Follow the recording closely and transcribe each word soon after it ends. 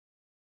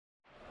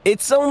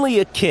It's only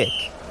a kick.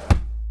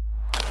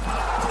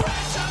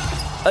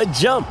 A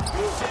jump.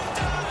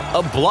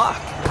 A block.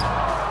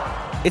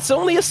 It's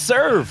only a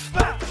serve.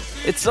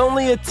 It's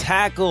only a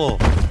tackle.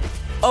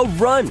 A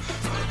run.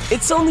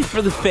 It's only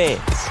for the fans.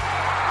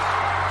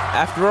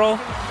 After all,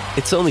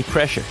 it's only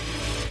pressure.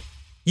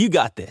 You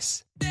got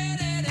this.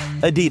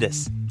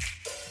 Adidas.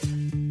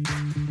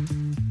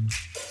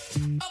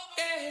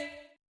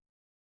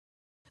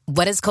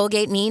 What does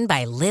Colgate mean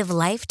by live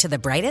life to the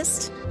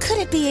brightest? Could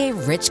it be a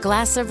rich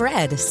glass of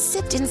red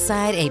sipped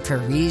inside a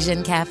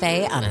Parisian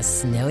cafe on a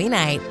snowy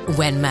night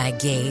when my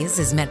gaze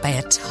is met by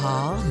a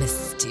tall,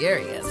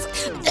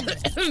 mysterious...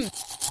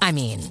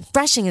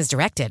 brushing is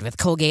directed with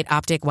Colgate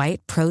Optic White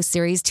Pro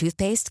Series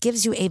toothpaste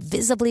gives you a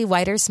visibly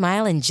whiter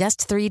smile in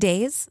just 3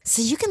 days,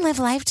 so you can live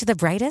life to the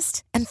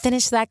brightest and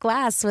finish that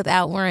glass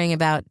without worrying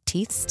about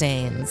teeth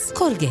stains.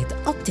 Colgate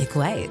Optic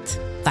White.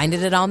 Find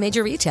it at all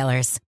major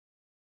retailers.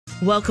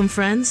 Welcome,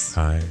 friends.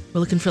 Hi. We're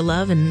looking for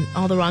love in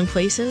all the wrong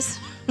places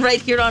right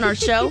here on our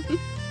show.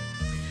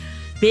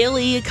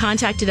 Bailey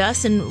contacted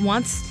us and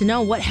wants to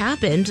know what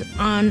happened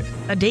on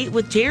a date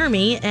with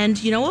Jeremy.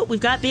 And you know what? We've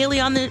got Bailey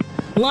on the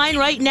line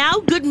right now.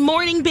 Good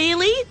morning,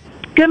 Bailey.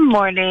 Good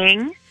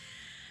morning.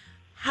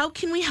 How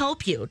can we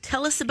help you?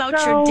 Tell us about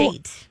your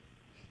date.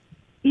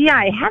 Yeah,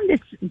 I had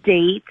this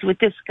date with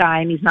this guy,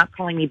 and he's not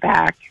calling me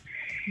back.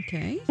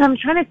 Okay. And I'm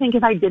trying to think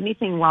if I did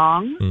anything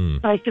wrong,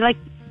 but I feel like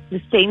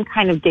the same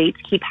kind of dates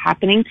keep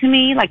happening to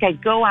me. Like I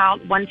go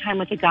out one time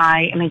with a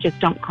guy, and they just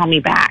don't call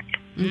me back.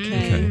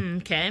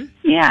 Okay.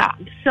 Yeah.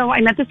 So I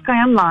met this guy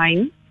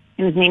online,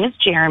 and his name is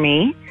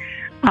Jeremy.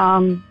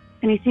 And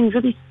he seems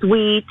really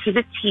sweet. He's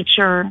a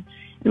teacher.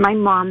 And my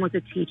mom was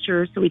a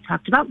teacher, so we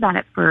talked about that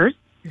at first.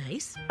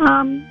 Nice.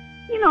 And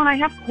I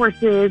have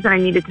courses that I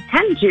needed to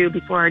tend to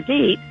before our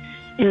date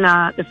in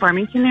the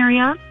Farmington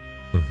area.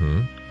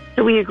 Mm-hmm.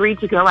 So we agreed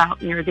to go out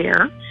near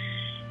there.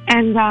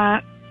 And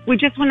we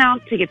just went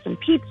out to get some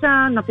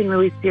pizza, nothing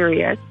really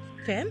serious.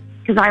 Okay.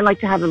 Because I like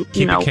to have a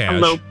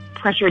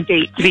low-pressure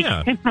date to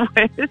begin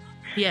with.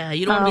 Yeah,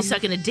 you don't want to be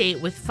stuck in a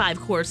date with 5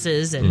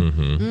 courses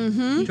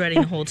and dreading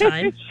the whole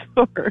time.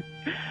 Sure.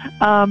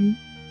 So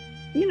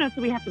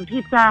we had some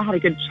pizza, had a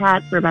good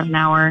chat for about an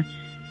hour.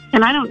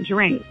 And I don't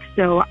drink,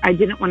 so I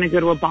didn't want to go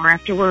to a bar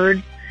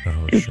afterwards.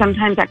 And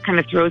sometimes that kind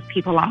of throws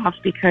people off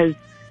because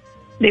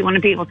they want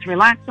to be able to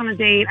relax on a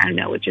date. I don't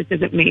know, it just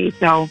isn't me,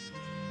 so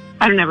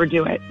I don't ever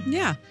do it.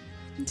 Yeah.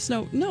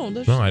 So,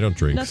 there's I don't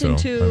drink, nothing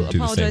so to I do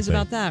apologize the same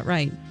about that,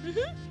 right?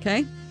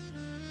 Okay.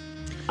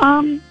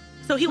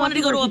 So he wanted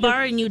to go to a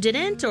bar and you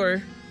didn't,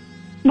 or?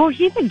 Well,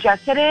 he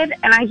suggested it,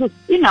 and I just,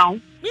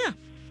 Yeah.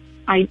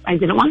 I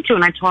didn't want to,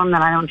 and I told him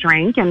that I don't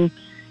drink, and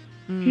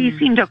he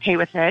seemed okay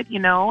with it,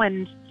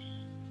 and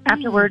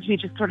afterwards we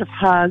just sort of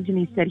hugged, and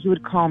he said he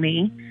would call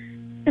me,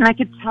 and I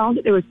could tell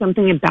that there was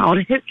something about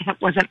it that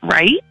wasn't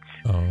right.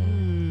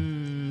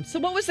 So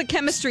what was the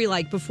chemistry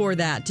like before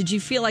that? Did you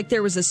feel like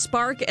there was a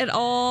spark at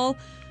all?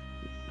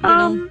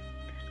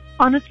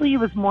 Honestly, it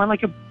was more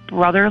like a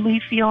brotherly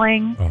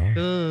feeling.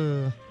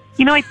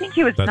 I think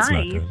he was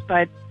nice,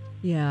 but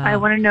yeah, I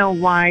want to know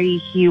why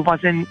he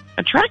wasn't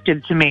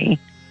attracted to me.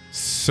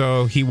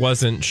 So he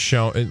wasn't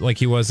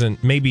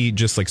maybe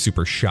just like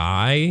super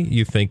shy.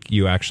 You think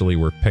you actually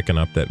were picking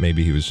up that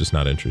maybe he was just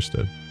not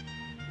interested?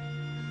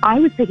 I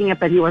was picking up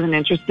that he wasn't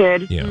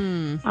interested. Yeah.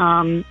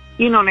 And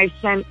I've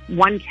sent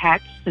one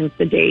text since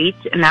the date,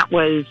 and that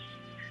was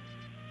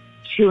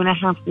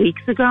 2.5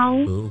 weeks ago.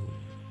 Ooh.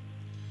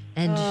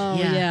 And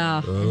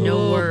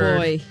no word.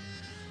 Boy.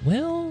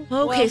 Well,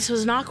 okay, so it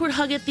was an awkward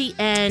hug at the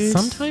end.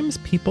 Sometimes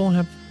people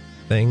have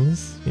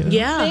things.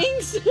 Yeah.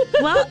 Things?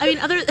 Well,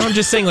 I'm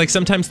just saying, like,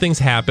 sometimes things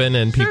happen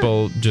and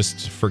people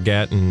just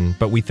forget,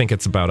 but we think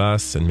it's about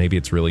us, and maybe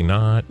it's really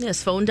not. Yeah,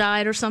 his phone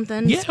died or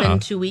something. Yeah. It's been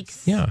 2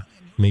 weeks. Yeah.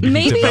 Maybe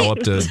he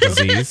developed a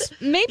disease.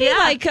 Maybe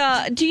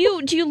do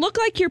you look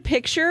like your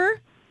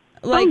picture?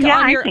 Like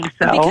I think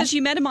so. Because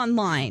you met him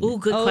online. Ooh,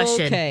 good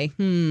question. Okay.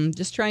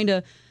 Just trying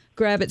to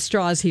grab at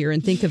straws here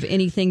and think of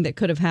anything that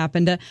could have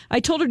happened. I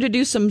told her to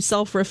do some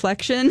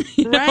self-reflection.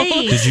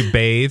 Right. Did you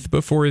bathe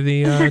before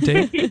the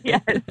date?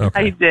 Yes, Okay.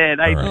 I did.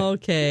 Right.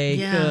 Okay,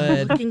 Yeah,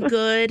 good. looking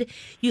good.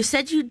 You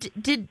said you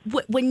did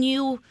when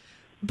you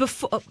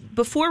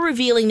before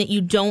revealing that you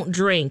don't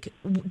drink.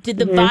 Did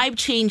the vibe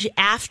change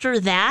after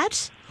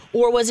that,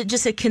 or was it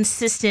just a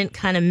consistent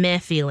kind of meh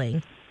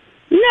feeling?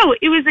 No,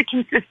 it was a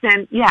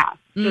consistent. Yeah.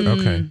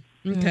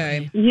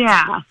 Okay.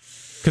 Yeah.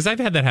 Because I've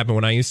had that happen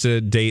when I used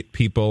to date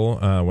people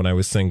when I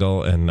was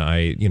single, and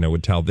I,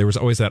 would tell. There was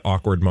always that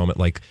awkward moment,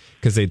 like,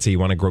 because they'd say, "You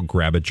want to go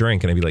grab a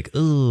drink?" And I'd be like,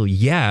 "Oh,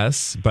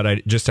 yes," but I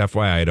just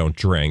FYI, I don't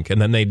drink.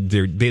 And then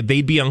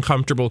they'd be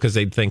uncomfortable because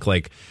they'd think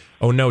like,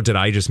 "Oh no, did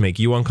I just make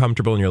you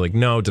uncomfortable?" And you're like,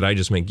 "No, did I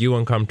just make you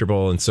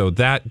uncomfortable?" And so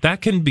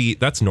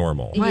that's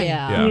normal.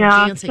 Yeah.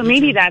 Yeah. So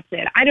maybe that's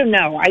it. I don't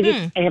know.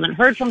 I haven't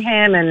heard from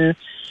him, and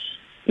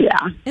Yeah.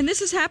 And this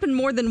has happened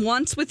more than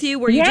once with you,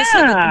 where you just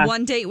have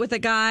one date with a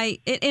guy.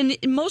 And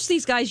most of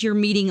these guys you're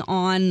meeting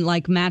on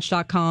like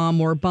Match.com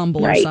or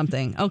Bumble or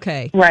something.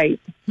 Okay. Right.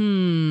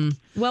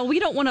 Well, we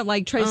don't want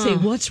to try to say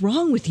what's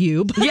wrong with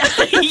you. But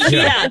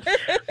Yeah.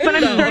 But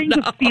I'm starting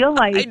to feel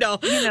like, I know.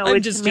 I'm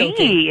it's just me.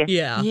 me.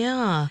 Yeah.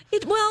 Yeah.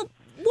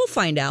 We'll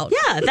find out.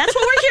 Yeah, that's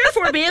what we're here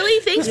for, Bailey.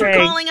 Thanks for Right.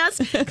 calling us,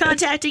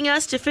 contacting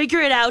us to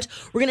figure it out.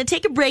 We're going to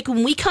take a break.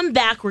 When we come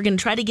back, we're going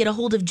to try to get a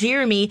hold of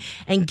Jeremy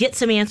and get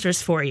some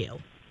answers for you.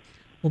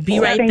 We'll be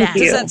right thank back.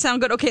 you. Does that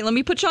sound good? Okay, let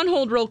me put you on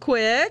hold real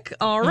quick.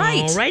 All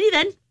right. Alrighty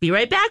then. Be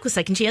right back with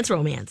Second Chance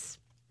Romance.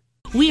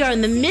 We are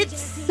in the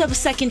midst of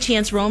Second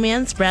Chance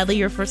Romance. Bradley,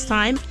 your first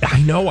time.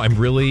 I know. I'm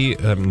really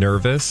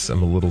nervous.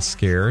 I'm a little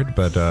scared,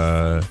 but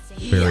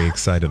very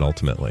excited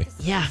ultimately.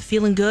 Yeah,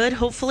 feeling good,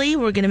 hopefully.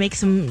 We're going to make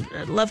some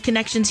love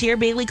connections here.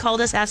 Bailey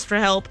called us, asked for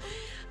help.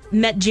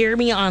 Met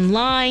Jeremy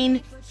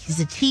online. He's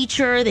a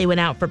teacher. They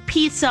went out for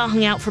pizza,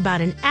 hung out for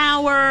about an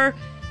hour.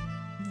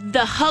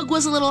 The hug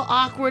was a little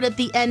awkward at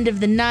the end of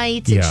the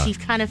night. And Yeah. she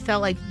kind of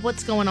felt like,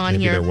 what's going on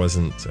Maybe here? there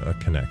wasn't a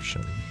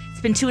connection.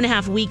 It's been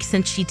 2.5 weeks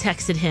since she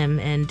texted him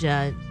and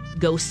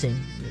ghosting.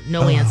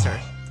 No answer.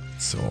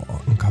 So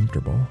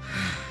uncomfortable.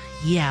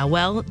 Yeah,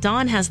 well,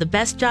 Dawn has the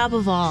best job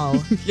of all.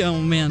 Oh,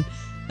 man.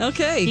 He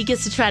Okay.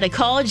 gets to try to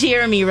call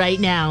Jeremy right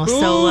now.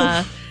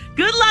 So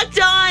good luck,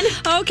 Dawn.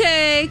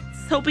 Okay.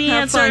 Hope he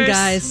Have answers. fun,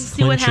 guys.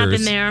 See what Clinchers.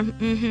 happened there.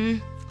 Mm-hmm.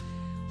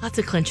 Lots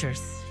of clinchers.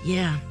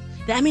 Yeah.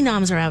 The Emmy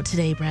noms are out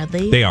today,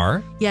 Bradley. They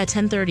are? Yeah,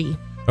 10:30.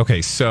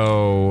 Okay,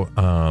 so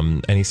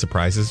any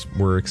surprises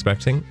we're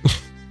expecting?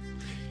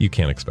 You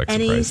can't expect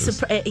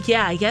surprises.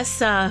 Yeah, I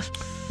guess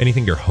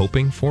Anything you're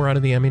hoping for out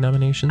of the Emmy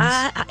nominations?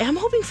 I'm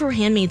hoping for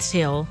Handmaid's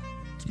Tale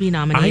to be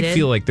nominated. I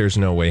feel like there's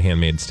no way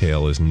Handmaid's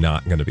Tale is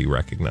not going to be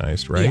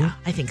recognized, right? Yeah,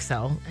 I think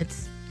so.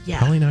 It's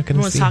Probably not going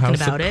to everyone's see talking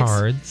House about of it.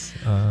 Cards.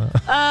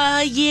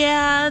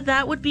 Yeah,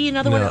 that would be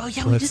another one. No, Oh,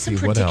 yeah, we let's did some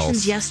see, what else?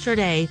 predictions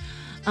yesterday.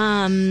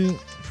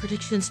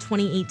 Predictions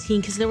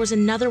 2018, because there was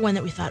another one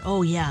that we thought,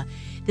 oh, yeah,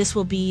 this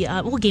will be,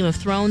 Game of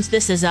Thrones,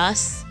 This Is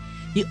Us,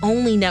 the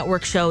only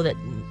network show that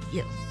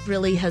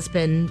really has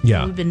been,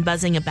 we've been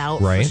buzzing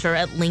about, Right. for sure.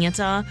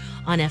 Atlanta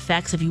on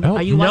FX. Oh,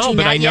 Are you watching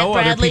but that I know yet,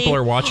 other Bradley? people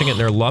are watching it and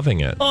they're loving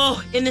it.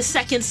 Oh, in the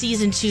second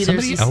season, too,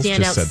 Somebody there's else these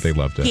just standout said they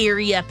loved it.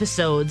 scary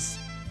episodes.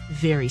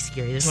 Very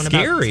scary. There's one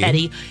Scary? about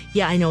Teddy.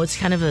 Yeah, I know. It's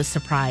kind of a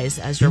surprise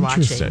as you're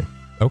watching. Interesting.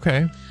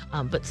 Okay.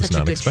 But Was such a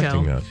not good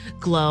expecting show. that.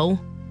 Glow.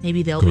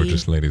 Maybe they'll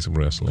Gorgeous be. ladies of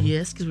wrestling.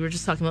 Yes, because we were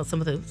just talking about some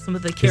of the Is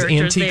characters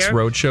Antiques there.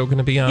 Roadshow going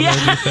to be on there, do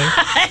you think?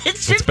 It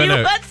should It's be. been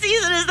a What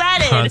season is that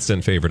in?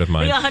 Constant favorite of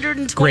mine. Like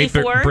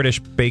 124? Great British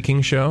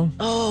Baking Show.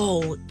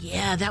 Oh,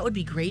 yeah, that would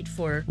be great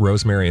for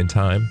Rosemary and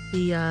Thyme.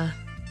 the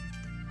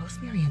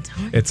Rosemary and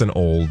Thyme. It's an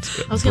old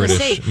was gonna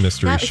British say,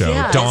 mystery that- show.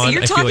 yeah. Dawn, So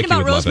you're I feel talking like you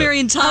about would love Rosemary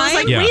it. and Thyme? I was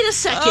like, Yeah. wait a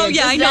second. Oh,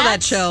 yeah, is I know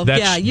that show. That-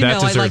 yeah, you that know I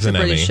like deserves the an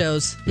British Emmy.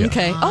 shows. Yeah.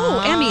 Okay.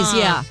 Oh, Emmys,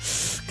 yeah.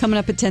 Coming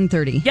up at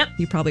 10:30. Yep.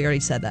 You probably already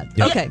said that.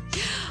 Yep. Okay.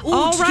 Ooh,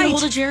 All did you get a right.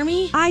 hold of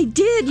Jeremy? I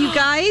did, you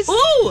guys.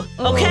 Ooh,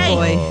 okay.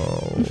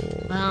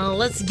 Boy. Well,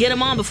 let's get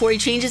him on before he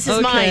changes his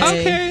Okay. mind.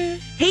 Okay.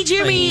 Hey,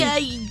 Jeremy,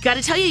 got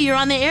to tell you, you're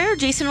on the air.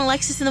 Jason and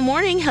Alexis in the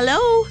morning.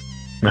 Hello.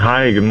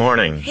 Hi, good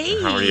morning.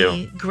 Hey. How are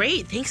you?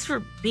 Great. Thanks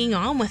for being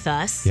on with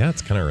us. Yeah,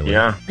 it's kind of early.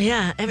 Yeah.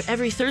 Yeah,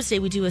 every Thursday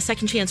we do a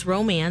second chance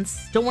romance.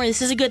 Don't worry,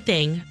 this is a good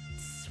thing.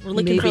 We're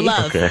looking for Maybe.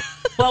 love. Okay.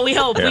 Well, we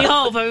hope. We Yeah.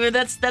 hope. I mean,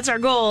 that's our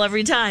goal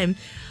every time.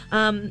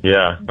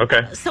 Yeah.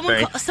 Okay.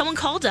 Thanks. Someone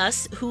called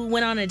us who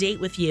went on a date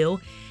with you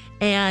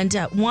and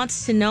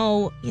wants to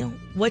know,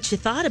 what you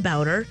thought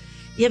about her.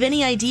 You have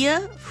any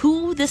idea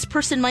who this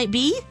person might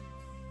be?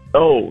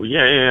 Oh,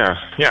 yeah.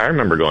 I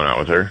remember going out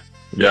with her.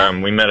 Yeah.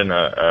 We met in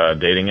a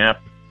dating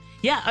app.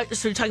 Yeah.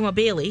 So you're talking about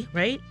Bailey,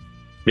 right?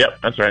 Yep,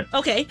 that's right.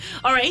 Okay.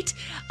 All right.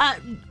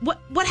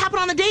 What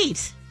happened on the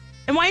date?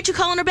 And why aren't you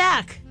calling her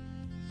back?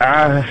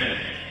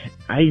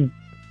 I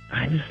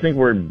just think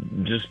we're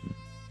just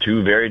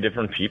two very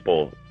different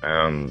people.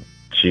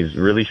 She's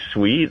really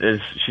sweet.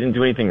 She didn't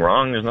do anything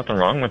wrong. There's nothing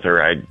wrong with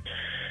her. I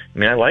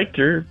mean, I liked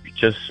her,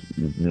 just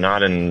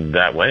not in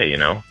that way,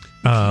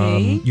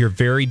 Okay. You're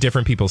very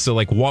different people. So,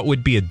 like, what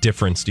would be a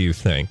difference, do you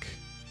think?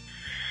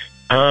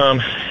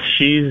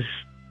 She's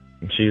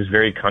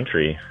very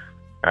country,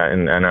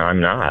 and I'm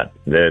not.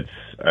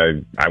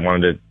 I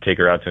wanted to take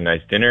her out to a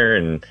nice dinner,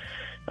 and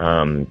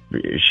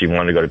she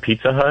wanted to go to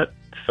Pizza Hut.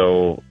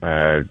 So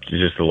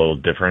just a little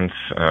difference.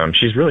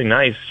 She's really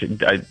nice.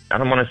 I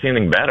don't want to say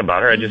anything bad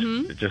about her. I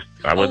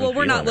Oh, wasn't. well,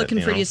 we're not feeling looking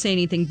it, for you to say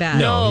anything bad.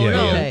 No,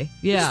 yeah, Okay.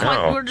 Yeah.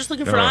 No. We're just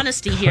looking for No.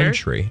 honesty here.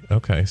 Country.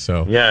 Okay,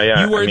 so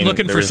Yeah. you were I mean,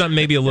 looking there for was- something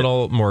maybe a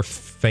little more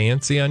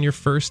fancy on your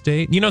first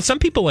date. Some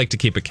people like to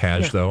keep it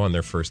cash though on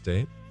their first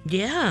date.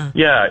 Yeah.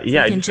 Yeah. you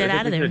I can just jet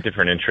out of there. a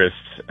different interest.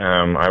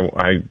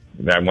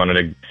 I wanted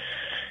to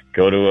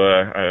go to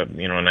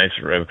a nice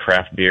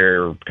craft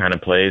beer kind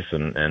of place,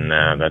 and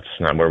that's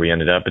not where we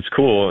ended up. It's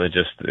cool. It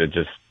just.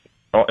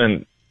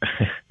 And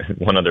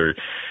one other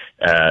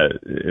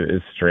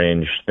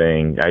strange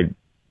thing.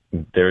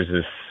 there's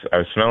this. I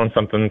was smelling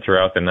something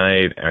throughout the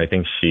night, and I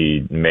think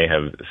she may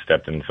have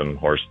stepped in some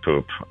horse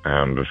poop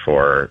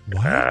before.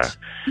 What?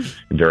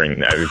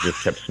 During, I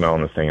just kept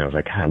smelling this thing. And I was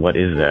like, God, what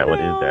is that? What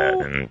is that?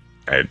 And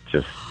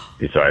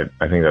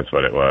I think that's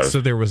what it was. So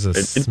there was a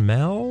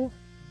smell?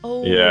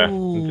 Oh. Yeah. I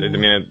mean,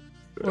 it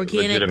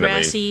organic, legitimately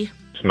grassy.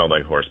 smelled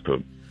like horse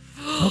poop.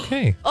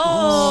 Okay.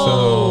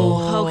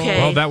 Oh, okay.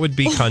 Well, that would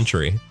be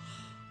country.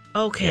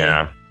 Okay.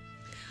 Yeah.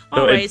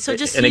 All right. So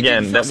just and you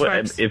again, did that full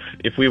would, sparks.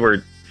 if we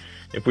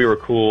were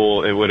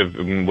cool,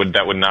 it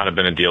that would not have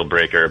been a deal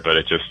breaker. But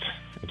it just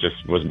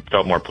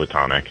felt more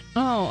platonic.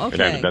 Oh,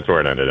 okay. That's where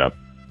it ended up.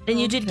 And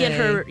you did get Okay.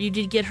 her. You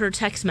did get her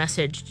text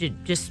message. You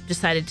just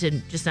decided to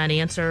just not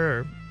answer.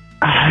 Or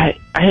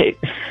I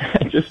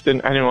just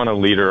didn't. I didn't want to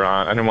lead her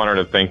on. I didn't want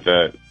her to think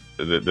that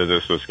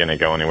this was going to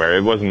go anywhere.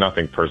 It was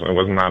nothing personal. It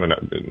was not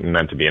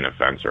meant to be an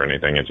offense or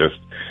anything.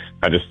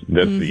 That's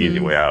the easy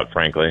way out,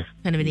 frankly.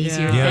 kind of an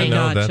easier Yeah, thing.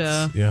 no, Gotcha.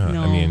 that's I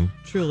No, mean,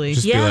 truly.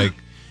 just Yeah. be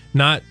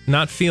like,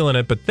 not feeling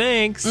it, but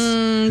thanks.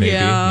 Maybe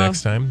yeah.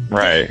 next time.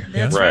 Right.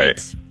 That's right.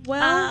 right.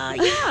 Well,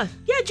 Yeah,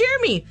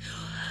 Jeremy.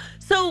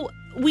 So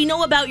we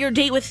know about your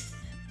date with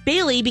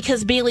Bailey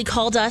because Bailey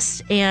called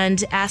us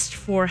and asked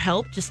for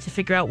help just to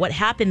figure out what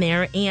happened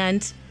there.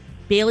 And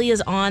Bailey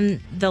is on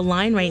the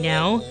line right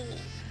now.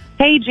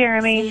 Hey, Say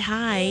Jeremy.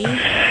 hi.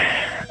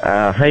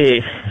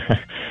 Hey,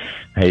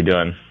 how you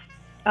doing?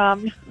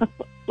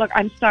 Look,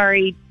 I'm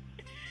sorry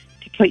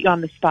to put you on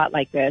the spot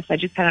like this. I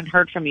just hadn't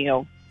heard from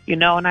you,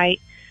 and I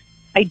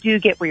do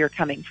get where you're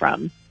coming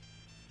from.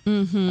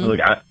 Look,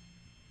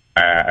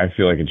 I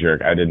feel like a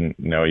jerk. I didn't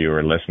know you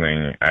were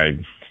listening. I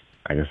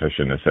guess I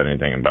shouldn't have said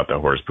anything about the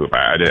horse poop.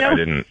 I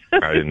didn't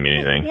mean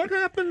anything. What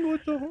happened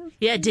with the horse?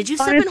 Yeah, did you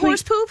step in Honestly-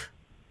 horse poop?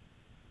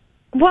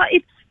 Well,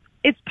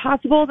 it's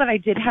possible that I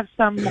did have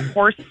some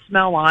horse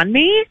smell on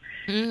me.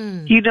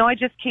 I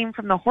just came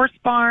from the horse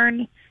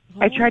barn.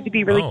 I tried to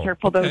be really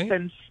careful okay.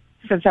 though,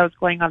 since I was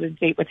going on a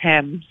date with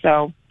him.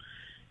 So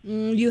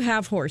you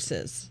have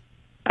horses.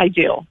 I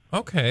do.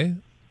 Okay.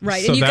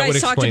 Right. So and you that would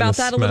guys talked explain about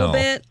the that a little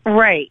smell. bit?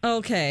 Right.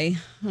 Okay.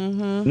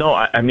 No,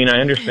 I mean,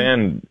 I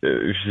understand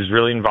she's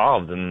really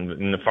involved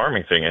in the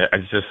farming thing.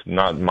 It's just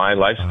not my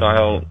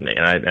lifestyle,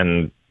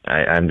 and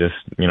I'm just,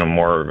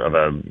 more of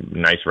a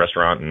nice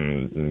restaurant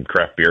and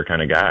craft beer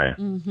kind of guy.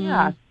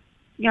 Yeah.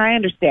 Yeah, I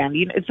understand.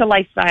 It's a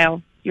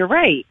lifestyle. You're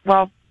right.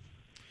 Well,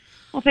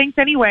 thanks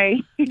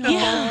anyway.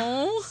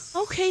 Yeah.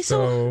 Okay,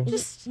 so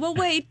just Well,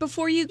 wait,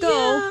 before you go,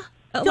 Yeah.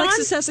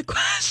 Alexis has a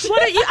question.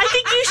 what are you? I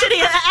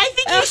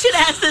think you should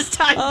ask this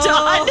time, Dawn.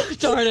 Oh,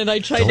 darn it. I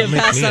tried Don't to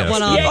make pass me that ask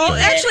one the off. question.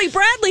 Oh, actually,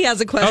 Bradley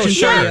has a question Oh,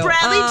 sure. for Yeah, you.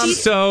 Bradley, do you-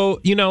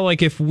 So,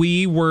 like if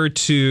we were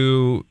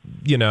to,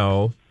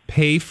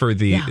 pay for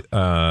the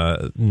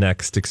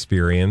next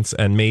experience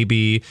and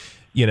maybe,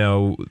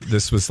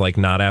 this was like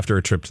not after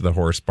a trip to the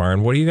horse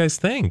barn, what do you guys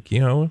think?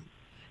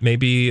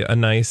 Maybe a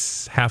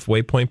nice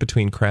halfway point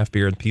between craft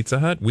beer and Pizza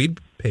Hut? We'd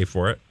pay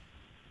for it.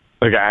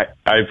 Look, I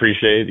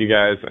appreciate you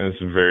guys, and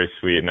it's very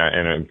sweet, and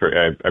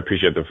I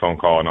appreciate the phone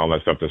call and all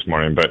that stuff this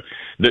morning. But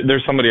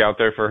there's somebody out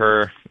there for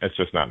her. It's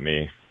just not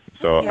me.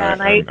 So Yeah,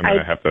 and I'm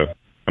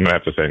gonna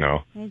have to say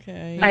no.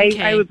 Okay.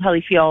 I would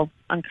probably feel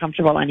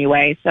uncomfortable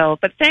anyway. So,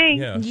 but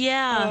thanks. Yeah.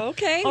 Yeah. Oh,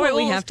 okay. All right,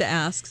 we well, have to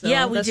ask. So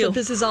yeah, we that's do. what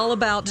this is all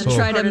about, to That's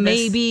try part to of this.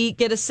 maybe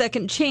get a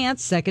second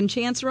chance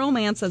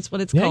romance. That's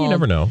what it's Yeah, called. you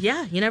never know.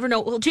 Yeah, you never know.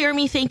 Well,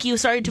 Jeremy, thank you.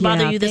 Sorry to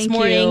bother Yeah, you this thank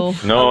morning. you.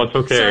 No, it's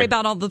okay. Sorry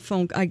about all the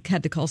phone. I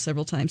had to call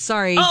several times.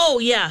 Sorry. Oh,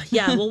 yeah.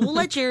 Well, we'll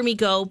let Jeremy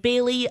go.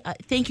 Bailey,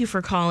 thank you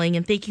for calling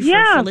and thank you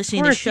Yeah, for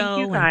listening of to the course. show.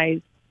 Thank you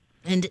guys.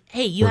 And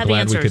hey, you We're have glad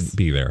answers. we could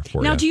be there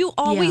for Now, you. do you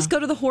always Yeah. go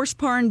to the horse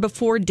barn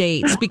before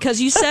dates? Because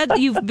you said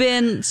you've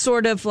been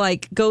sort of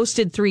like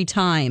ghosted 3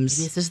 times.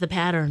 This is the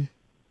pattern.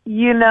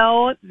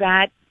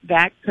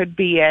 That could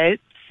be it.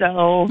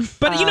 So,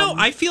 But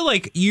I feel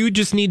like you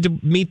just need to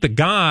meet the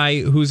guy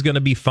who's going to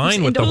be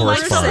fine with the into horse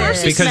horses. barn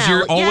Horses because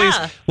you're smell, always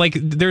yeah. like,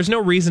 there's no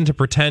reason to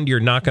pretend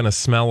you're not going to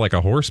smell like a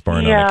horse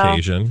barn on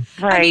occasion.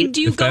 right. I mean,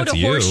 do you If go that's to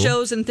horse you.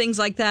 shows and things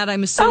like that?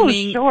 I'm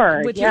assuming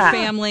sure, with your yeah.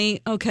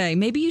 family. Okay,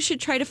 maybe you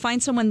should try to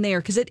find someone there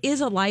because it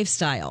is a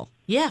lifestyle.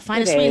 Yeah,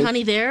 find It a sweet is.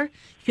 honey there.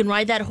 You can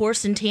ride that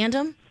horse in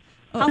tandem.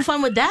 How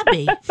fun would that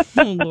be?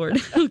 Oh Lord.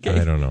 Okay.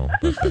 I don't know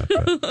about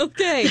that. But.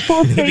 Okay.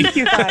 well, thank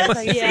you guys.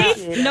 I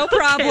appreciate it. No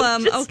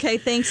problem. Okay.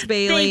 Thanks,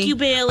 Bailey. Thank you,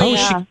 Bailey.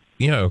 Oh,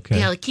 yeah, okay.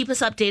 Yeah, keep us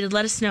updated.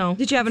 Let us know.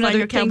 Did you have Find another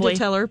your thing cowboy. to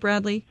tell her,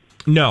 Bradley?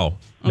 No.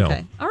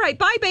 Okay. All right.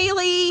 Bye,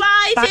 Bailey.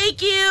 Bye.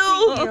 Thank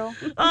you.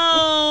 Thank you.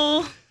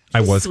 Oh. I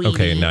was Sweetie.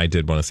 okay, and I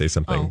did want to say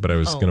something, but I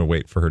was going to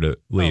wait for her to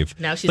leave.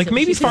 now she's like gonna-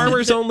 maybe she's gonna-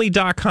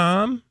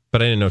 farmersonly.com,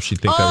 but I didn't know if she'd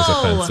think that was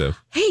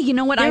offensive. Hey, you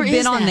know what? There I've is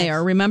been on that.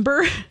 there.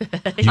 Remember?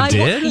 You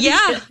did?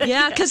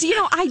 Yeah, because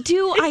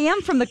I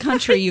am from the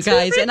country, you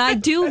guys, and I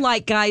do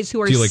like guys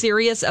who are Do you like-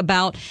 serious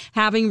about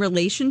having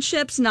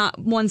relationships, not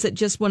ones that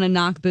just want to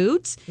knock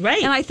boots.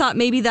 Right. And I thought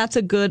maybe that's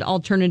a good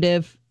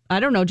alternative.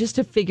 I don't know, just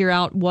to figure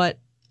out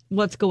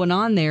what's going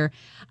on there.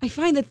 I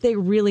find that they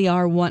really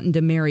are wanting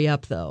to marry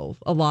up, though.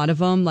 A lot of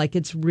them, like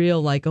it's real.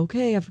 Like,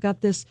 okay, I've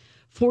got this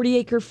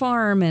 40-acre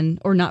farm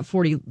or not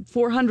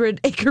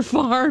 400-acre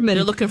farm. And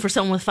they're looking for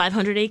someone with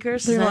 500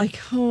 acres? They're like,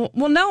 oh,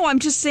 well, no, I'm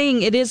just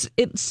saying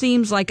it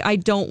seems like I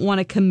don't want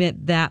to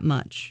commit that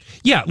much.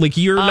 Yeah, like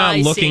you're not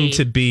looking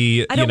to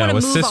be, I don't want to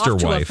a move sister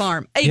off wife. to a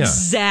farm. Yeah.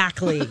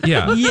 Exactly.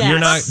 Yeah, Yes. you're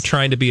not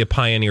trying to be a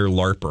pioneer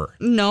LARPer.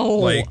 No.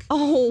 Like,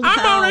 I'm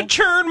gonna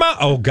churn my.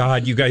 Oh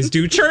God, you guys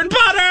do churn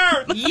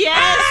butter.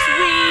 Yes,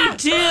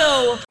 we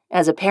do.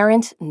 As a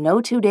parent,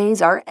 no 2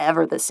 days are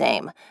ever the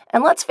same.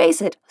 And let's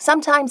face it,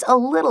 sometimes a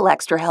little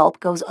extra help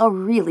goes a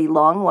really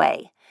long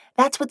way.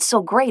 That's what's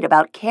so great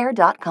about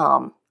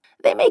Care.com.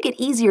 They make it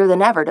easier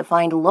than ever to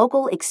find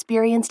local,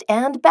 experienced,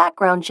 and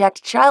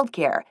background-checked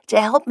childcare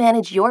to help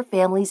manage your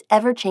family's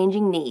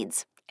ever-changing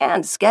needs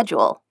and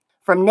schedule.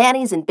 From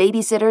nannies and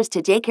babysitters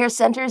to daycare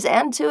centers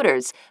and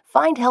tutors,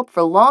 find help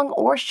for long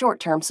or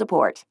short-term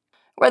support.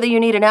 Whether you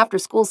need an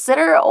after-school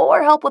sitter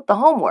or help with the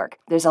homework,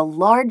 there's a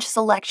large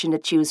selection to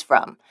choose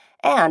from.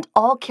 And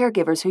all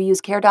caregivers who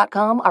use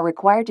Care.com are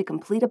required to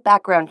complete a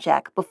background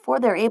check before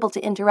they're able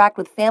to interact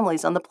with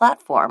families on the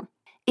platform.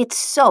 It's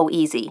so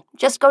easy.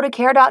 Just go to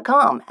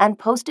Care.com and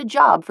post a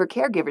job for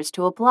caregivers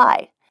to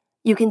apply.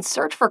 You can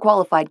search for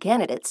qualified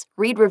candidates,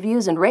 read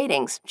reviews and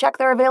ratings, check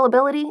their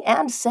availability,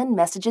 and send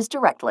messages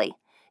directly.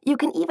 You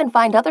can even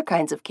find other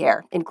kinds of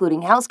care,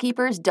 including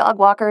housekeepers, dog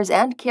walkers,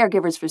 and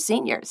caregivers for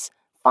seniors.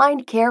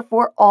 Find care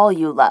for all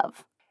you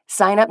love.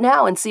 Sign up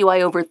now and see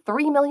why over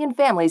 3 million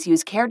families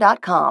use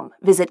Care.com.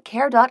 Visit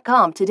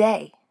Care.com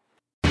today.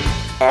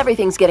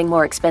 Everything's getting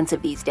more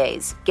expensive these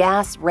days.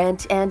 Gas,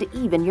 rent, and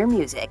even your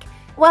music.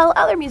 While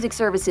other music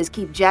services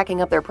keep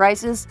jacking up their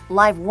prices,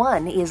 Live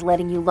One is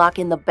letting you lock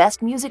in the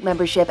best music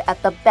membership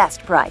at the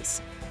best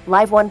price.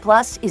 Live One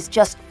Plus is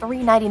just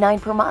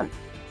 $3.99 per month.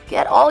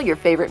 Get all your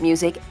favorite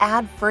music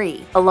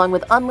ad-free, along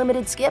with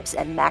unlimited skips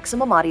and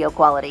maximum audio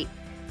quality.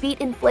 Beat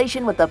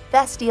inflation with the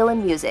best deal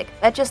in music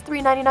at just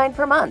 $3.99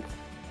 per month.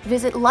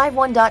 Visit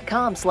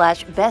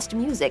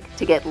liveone.com/bestmusic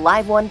to get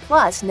Live One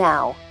Plus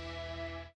now.